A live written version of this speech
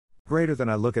Greater than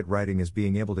I look at writing as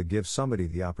being able to give somebody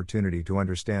the opportunity to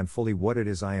understand fully what it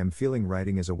is I am feeling.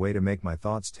 Writing is a way to make my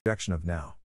thoughts projection of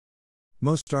now.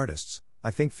 Most artists,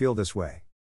 I think, feel this way.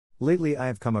 Lately I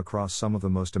have come across some of the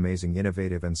most amazing,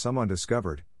 innovative and some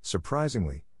undiscovered,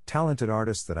 surprisingly, talented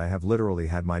artists that I have literally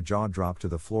had my jaw drop to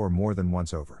the floor more than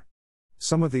once over.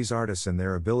 Some of these artists and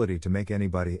their ability to make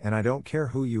anybody, and I don't care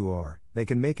who you are, they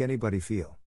can make anybody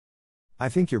feel. I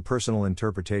think your personal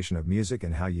interpretation of music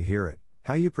and how you hear it,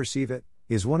 how you perceive it,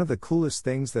 is one of the coolest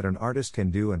things that an artist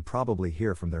can do and probably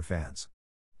hear from their fans.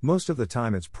 Most of the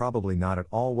time it's probably not at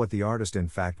all what the artist in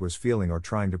fact was feeling or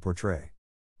trying to portray.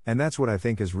 And that's what I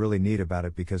think is really neat about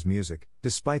it, because music,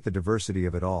 despite the diversity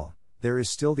of it all, there is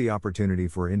still the opportunity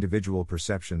for individual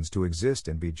perceptions to exist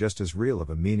and be just as real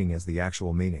of a meaning as the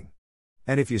actual meaning.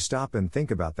 And if you stop and think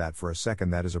about that for a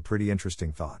second, that is a pretty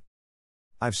interesting thought.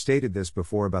 I've stated this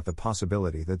before about the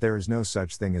possibility that there is no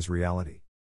such thing as reality.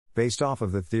 Based off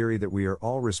of the theory that we are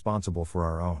all responsible for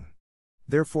our own.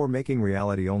 Therefore, making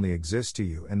reality only exists to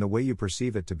you and the way you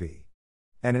perceive it to be.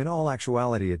 And in all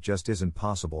actuality, it just isn't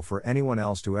possible for anyone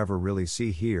else to ever really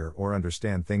see, hear, or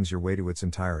understand things your way to its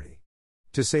entirety.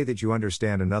 To say that you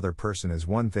understand another person is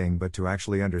one thing, but to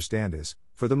actually understand is,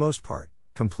 for the most part,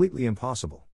 completely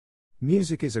impossible.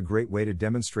 Music is a great way to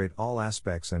demonstrate all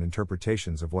aspects and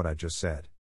interpretations of what I just said.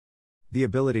 The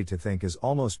ability to think is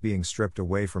almost being stripped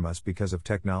away from us because of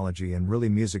technology, and really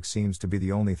music seems to be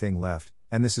the only thing left,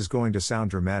 and this is going to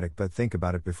sound dramatic, but think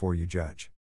about it before you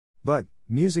judge. But,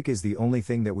 music is the only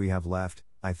thing that we have left,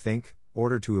 I think, in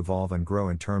order to evolve and grow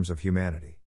in terms of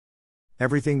humanity.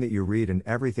 Everything that you read and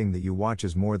everything that you watch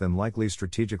is more than likely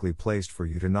strategically placed for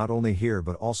you to not only hear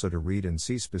but also to read and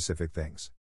see specific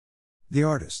things. The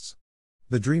artists.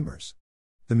 The dreamers.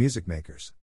 The music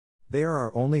makers. They are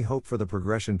our only hope for the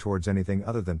progression towards anything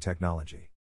other than technology.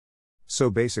 So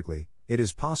basically, it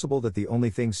is possible that the only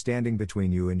thing standing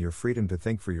between you and your freedom to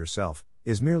think for yourself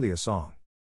is merely a song.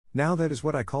 Now that is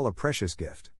what I call a precious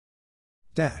gift.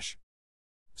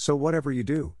 So whatever you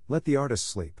do, let the artists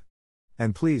sleep.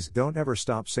 And please don't ever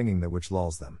stop singing that which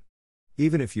lulls them.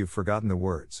 Even if you've forgotten the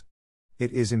words.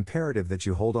 It is imperative that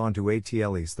you hold on to at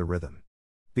least the rhythm.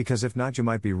 Because if not, you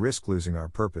might be risk losing our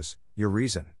purpose, your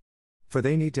reason. For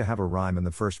they need to have a rhyme in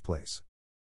the first place.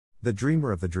 The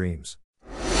dreamer of the dreams.